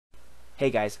Hey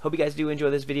guys, hope you guys do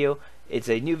enjoy this video. It's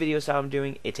a new video style I'm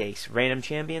doing. It takes random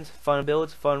champions, fun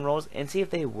builds, fun rolls, and see if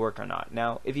they work or not.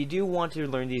 Now, if you do want to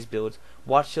learn these builds,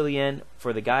 watch till the end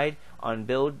for the guide on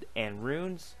build and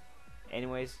runes.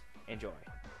 Anyways, enjoy.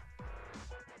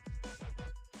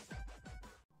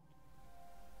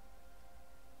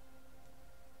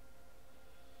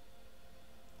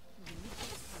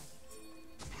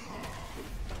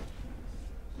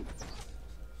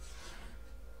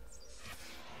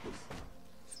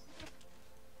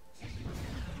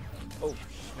 Oh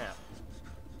snap!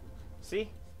 See,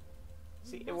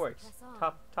 it works.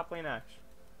 Top lane Ashe.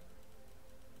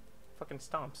 Fucking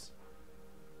stomps.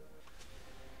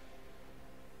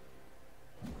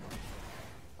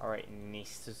 All right,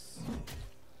 Nieces.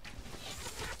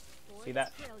 See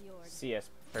that? CS,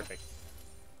 perfect.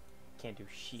 Can't do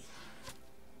shit.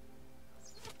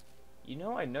 You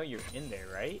know you're in there,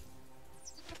 right?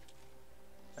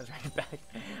 I was right back.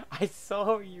 I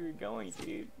saw where you were going,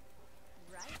 dude.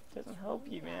 Doesn't help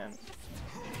you, man.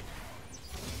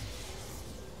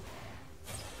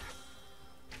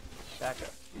 Back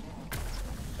up.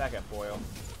 Back up, boy.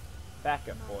 Back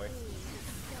up, boy.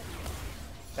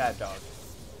 Bad dog.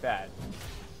 Bad.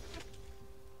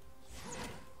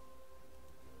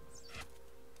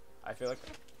 I feel like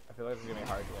it's gonna be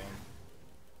hard to lane.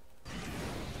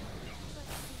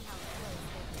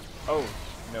 Oh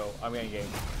no, I'm getting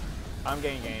ganked. I'm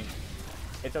getting ganked.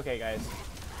 It's okay, guys.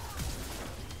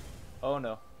 Oh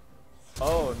no.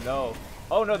 Oh no.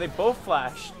 Oh no, they both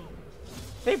flashed.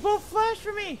 They both flashed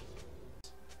for me!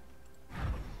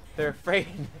 They're afraid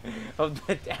of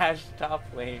the Ashe top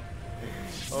lane.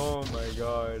 Oh my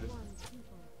god.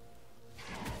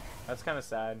 That's kind of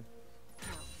sad.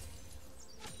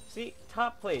 See,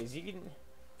 top plays, you can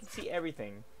see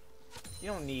everything. You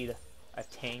don't need a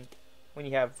tank when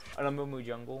you have an Amumu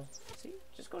jungle. See,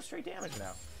 just go straight damage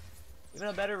now. Even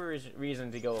a better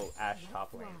reason to go Ashe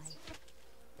top lane.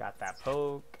 Got that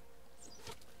poke.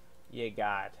 You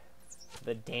got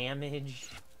the damage.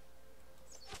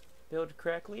 Build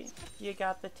correctly. You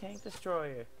got the tank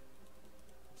destroyer.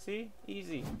 See?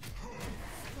 Easy.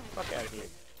 Fuck out of here.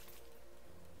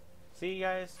 See,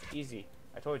 guys? Easy.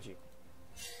 I told you.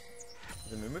 Is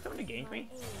the Mumu coming to gank me?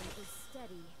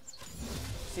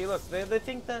 See, look. They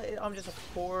think that I'm just a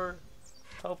poor,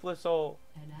 helpless soul.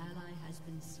 An ally has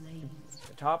been slain.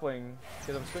 The top lane,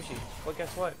 because I'm squishy. Well,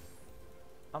 guess what?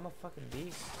 I'm a fucking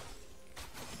beast.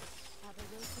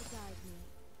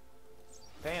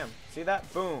 Bam. See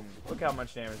that? Boom. Look how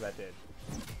much damage that did.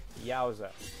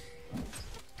 Yowza.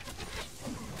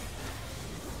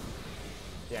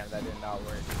 Damn, that did not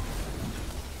work.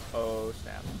 Oh,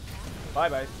 snap.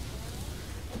 Bye-bye.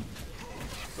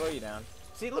 Slow you down.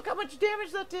 See, look how much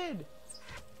damage that did.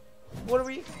 What are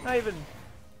we? Not even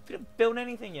gonna build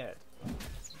anything yet. Yeah,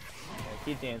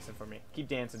 keep dancing for me. Keep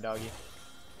dancing, doggy.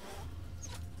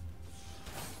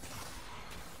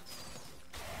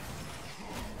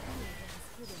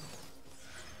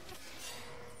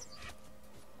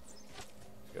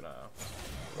 Gonna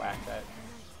whack that.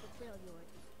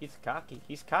 He's cocky.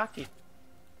 He's cocky.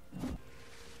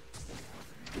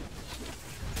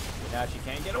 Now she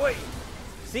can't get away.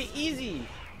 See, easy,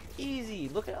 easy.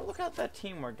 Look at that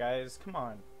teamwork, guys. Come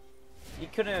on. You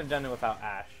couldn't have done it without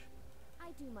Ashe.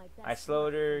 I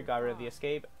slowed her, got rid of the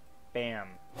escape. Bam.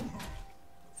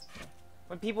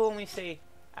 When people only say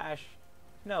Ashe,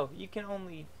 no, you can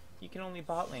only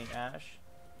bot lane Ashe.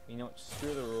 You know what?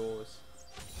 Screw the rules.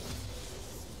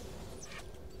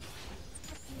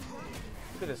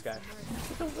 Look at this guy.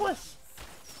 He's a wuss.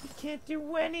 He can't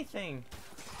do anything.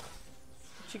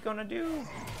 What's she gonna do?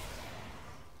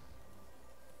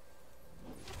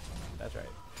 That's right.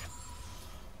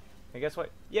 Hey, guess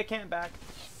what? You can't back.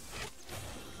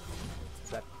 Does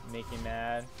that make you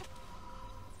mad?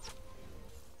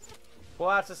 Well,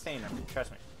 I'll sustain him.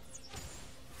 Trust me.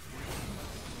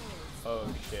 Oh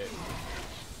shit.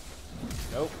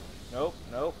 Nope. Nope.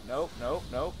 Nope. Nope. Nope.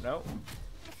 Nope. Nope.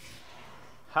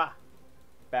 Ha!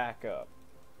 Back up.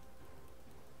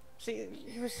 See,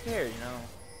 he was scared, you know.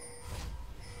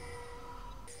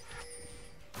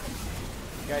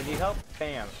 Guys, need help?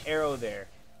 Bam. Arrow there.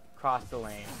 Cross the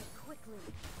lane.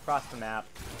 Cross the map.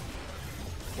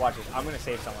 Watch this. I'm gonna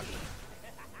save someone.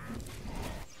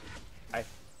 I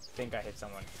think I hit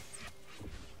someone.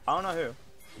 I don't know who.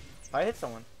 I hit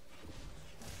someone.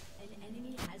 An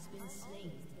enemy has been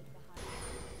slain.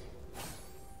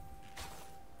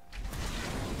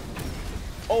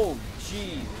 Oh,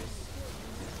 Jesus.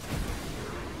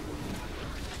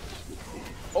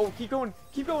 Oh, keep going.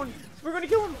 Keep going. We're gonna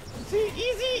kill him. See?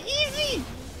 Easy. Easy.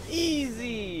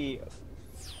 Easy.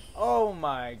 Oh,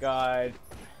 my God.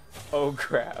 Oh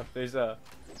crap, there's a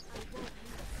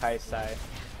Kaisai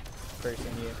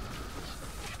person here.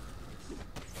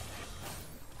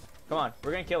 Come on,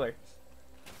 we're gonna kill her.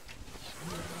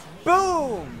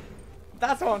 Boom!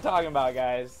 That's what I'm talking about,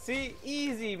 guys. See?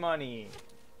 Easy money.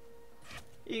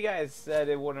 You guys said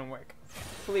it wouldn't work.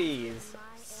 Please.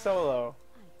 Solo.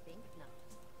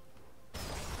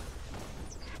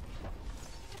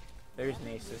 There's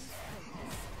Nasus.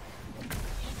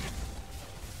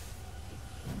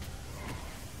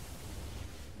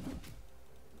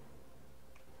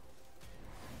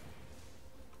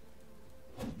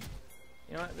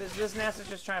 You know what? This Nasus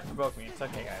just trying to provoke me. It's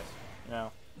okay, guys. You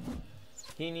know.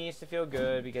 He needs to feel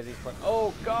good because he's playing.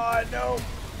 Oh God, no!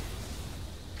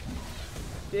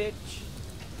 Bitch,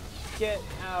 get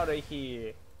out of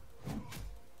here!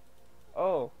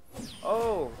 Oh,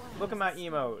 oh! Look at my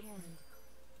emote.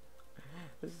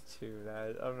 This is too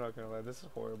bad. I'm not gonna lie. This is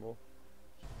horrible.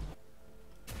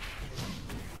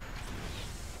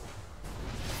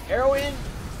 Arrow in!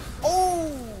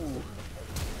 Oh!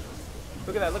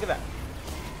 Look at that! Look at that!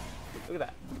 Look at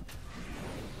that!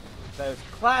 That was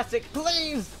classic,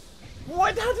 please!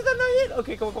 What? How did that not hit?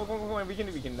 Okay, come on. We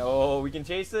can. No, we can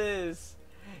chase this.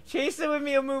 Chase it with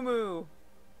me, Amumu.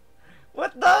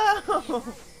 What the hell?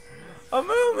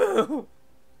 Amumu!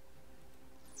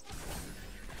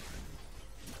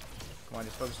 Come on,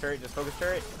 just focus turret. Just focus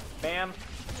turret. Bam.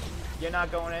 You're not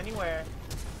going anywhere.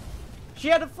 She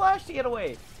had to flash to get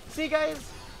away. See, guys?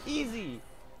 Easy.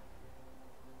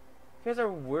 You guys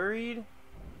are worried?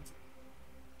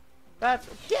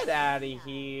 Get out of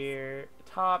here.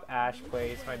 Top Ashe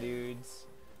place, my dudes.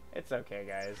 It's okay,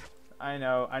 guys. I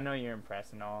know you're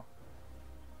impressed and all.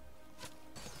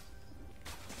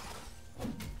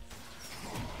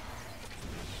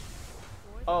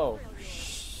 Oh,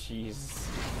 jeez.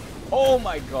 Oh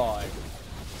my God.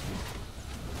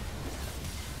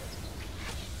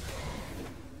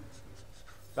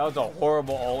 That was a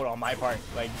horrible ult on my part.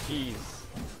 Like, jeez.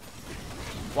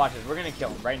 Watch this. We're gonna kill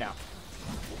him right now.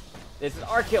 This is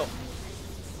our kill.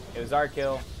 It was our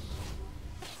kill.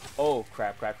 Oh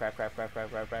crap.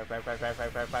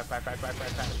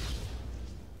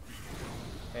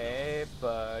 Hey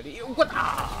buddy. What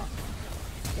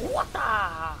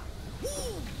the?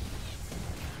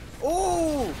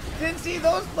 Ooh! Didn't see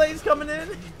those plays coming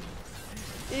in.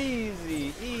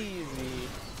 Easy.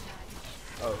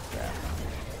 Oh crap.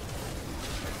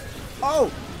 Oh!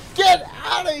 Get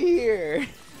out of here!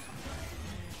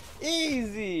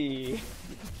 Easy.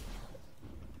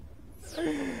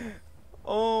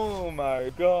 Oh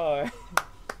my God.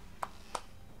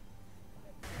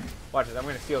 Watch this. I'm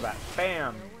gonna steal that.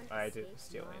 Bam. I didn't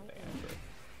steal anything actually.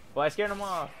 Well, I scared him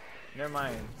off. Never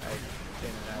mind. I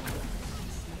didn't actually.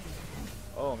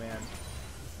 Oh man.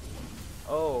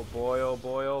 Oh boy. Oh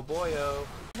boy. Oh boy. Oh.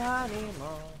 Not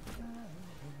anymore.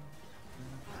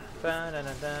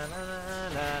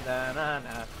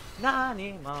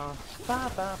 Nanimo,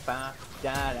 ba ba ba,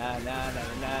 da da da da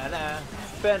da da,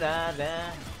 ba da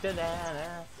da da da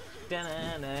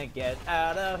da da. Get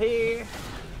out of here!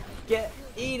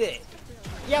 Eat it!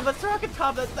 Yeah, but Soraka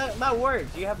top that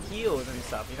works. You have heals and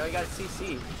stuff. You know, you got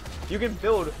CC. You can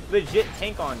build legit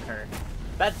tank on her.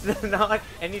 That's not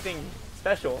anything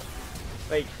special.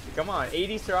 Like, come on,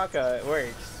 80 Soraka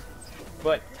works,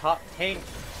 but top tank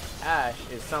Ashe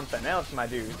is something else, my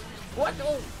dude. What?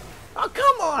 Oh,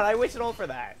 come on! I wasted all for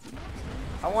that.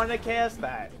 I wanted to cast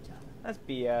that. That's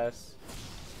BS.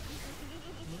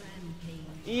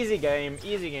 Easy game,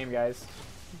 guys.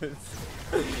 this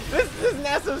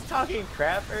NASA was talking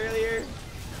crap earlier.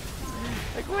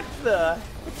 Like, what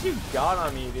you got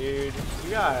on me, dude?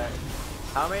 You got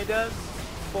how many deaths?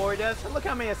 4 deaths? Look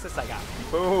how many assists I got.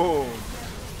 Boom.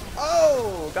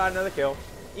 Oh, got another kill.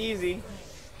 Easy.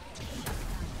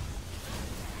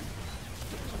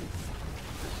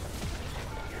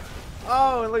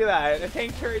 Oh, and look at that. A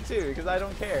tank turret too, because I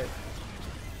don't care.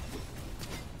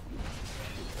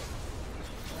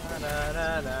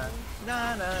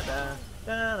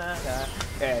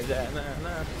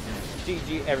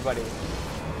 GG, everybody.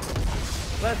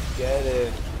 Let's get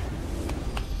it.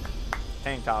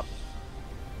 Tank top.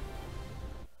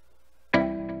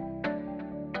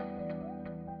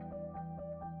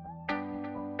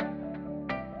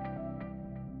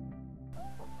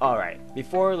 Alright,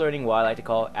 before learning what I like to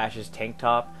call ASHE'S tank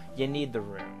top, you need the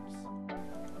runes.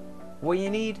 What you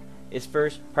need is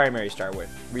first primary start with,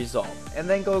 Resolve, and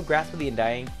then go Grasp of the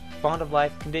Undying, Bond of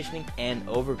Life, Conditioning, and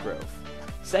Overgrowth.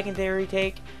 Secondary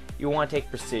take, you want to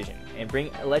take Precision, and bring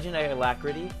Legendary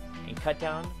Alacrity, and cut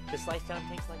down to slice down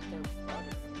tanks like their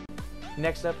brother.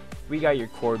 Next up, we got your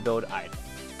core build items.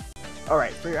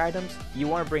 Alright, for your items, you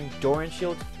want to bring Doran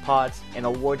Shield, Pods, and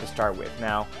a Ward to start with.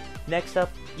 Now, next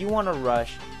up, you want to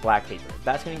rush Black Cleaver.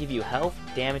 That's going to give you health,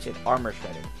 damage, and armor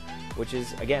shredding, which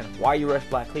is, again, why you rush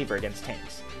Black Cleaver against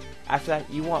tanks. After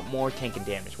that, you want more tank and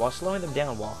damage, while slowing them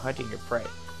down while hunting your prey.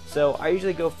 So, I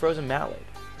usually go Frozen Mallard.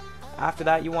 After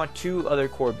that, you want 2 other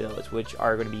core builds, which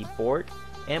are going to be Bork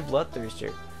and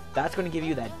Bloodthirster. That's going to give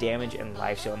you that damage and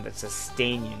life steal and the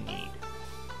sustain you need.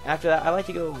 After that, I like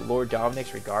to go Lord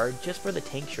Dominic's Regard just for the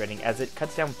tank shredding, as it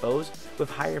cuts down foes with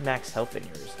higher max health than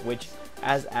yours, which,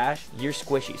 as Ashe, you're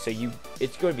squishy, so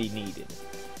it's going to be needed.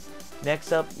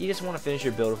 Next up, you just want to finish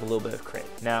your build with a little bit of crit.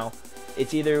 Now,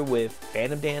 it's either with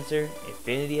Phantom Dancer,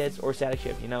 Infinity Edge, or Static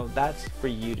Shift. You know, that's for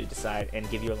you to decide and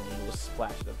give you a little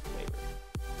splash of flavor.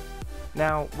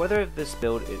 Now, whether this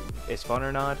build is fun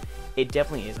or not, it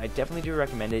definitely is. I definitely do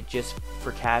recommend it just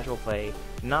for casual play,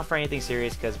 not for anything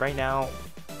serious, because right now,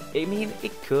 I mean,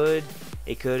 it could,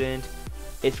 it couldn't.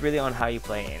 It's really on how you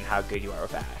play and how good you are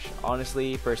with Ashe.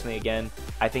 Honestly, personally, again,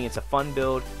 I think it's a fun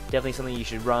build, definitely something you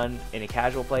should run in a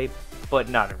casual play, but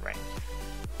not in ranked.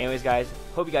 Anyways, guys,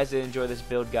 hope you guys did enjoy this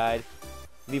build guide.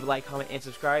 Leave a like, comment, and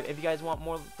subscribe. If you guys want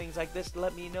more things like this,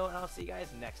 let me know, and I'll see you guys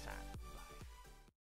next time.